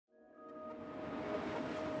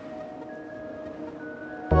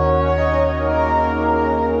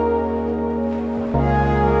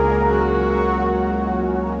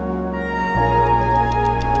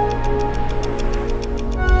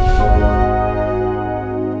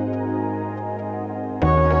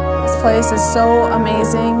place is so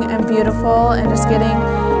amazing and beautiful, and just getting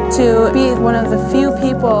to be one of the few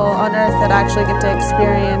people on Earth that actually get to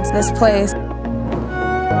experience this place.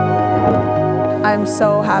 I'm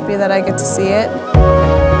so happy that I get to see it.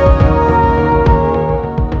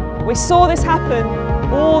 We saw this happen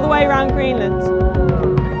all the way around Greenland.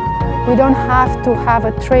 We don't have to have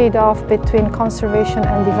a trade-off between conservation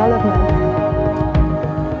and development.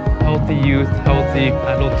 Healthy youth, healthy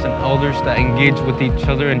adults and elders that engage with each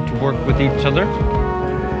other and to work with each other.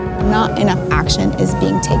 Not enough action is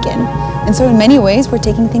being taken. And so in many ways, we're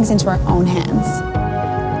taking things into our own hands.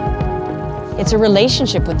 It's a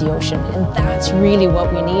relationship with the ocean, and that's really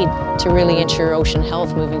what we need to really ensure ocean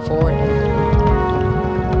health moving forward.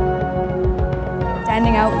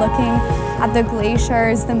 Standing out looking at the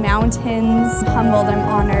glaciers, the mountains, humbled and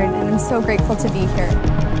honored, and I'm so grateful to be here.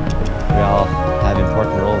 We all have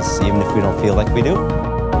important roles, even if we don't feel like we do.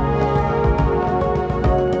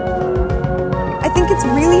 I think it's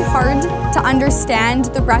really hard to understand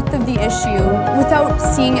the breadth of the issue without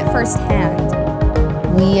seeing it firsthand.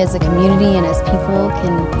 We as a community and as people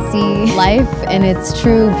can see life in its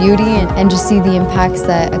true beauty and just see the impacts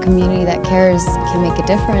that a community that cares can make a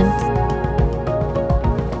difference.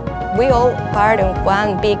 We all part in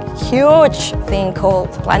one big, huge thing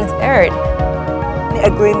called planet Earth.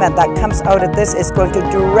 The agreement that comes out of this is going to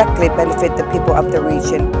directly benefit the people of the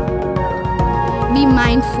region. Be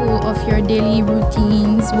mindful of your daily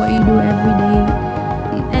routines, what you do every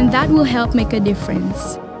day, and that will help make a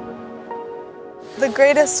difference. The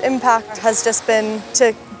greatest impact has just been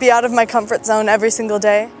to be out of my comfort zone every single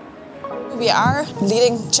day. We are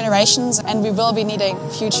leading generations, and we will be needing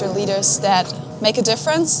future leaders that make a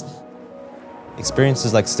difference.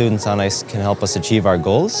 Experiences like Students on Ice can help us achieve our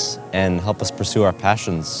goals and help us pursue our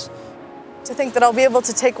passions. To think that I'll be able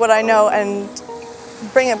to take what I know and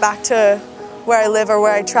bring it back to where I live or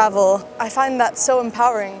where I travel, I find that so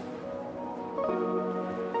empowering.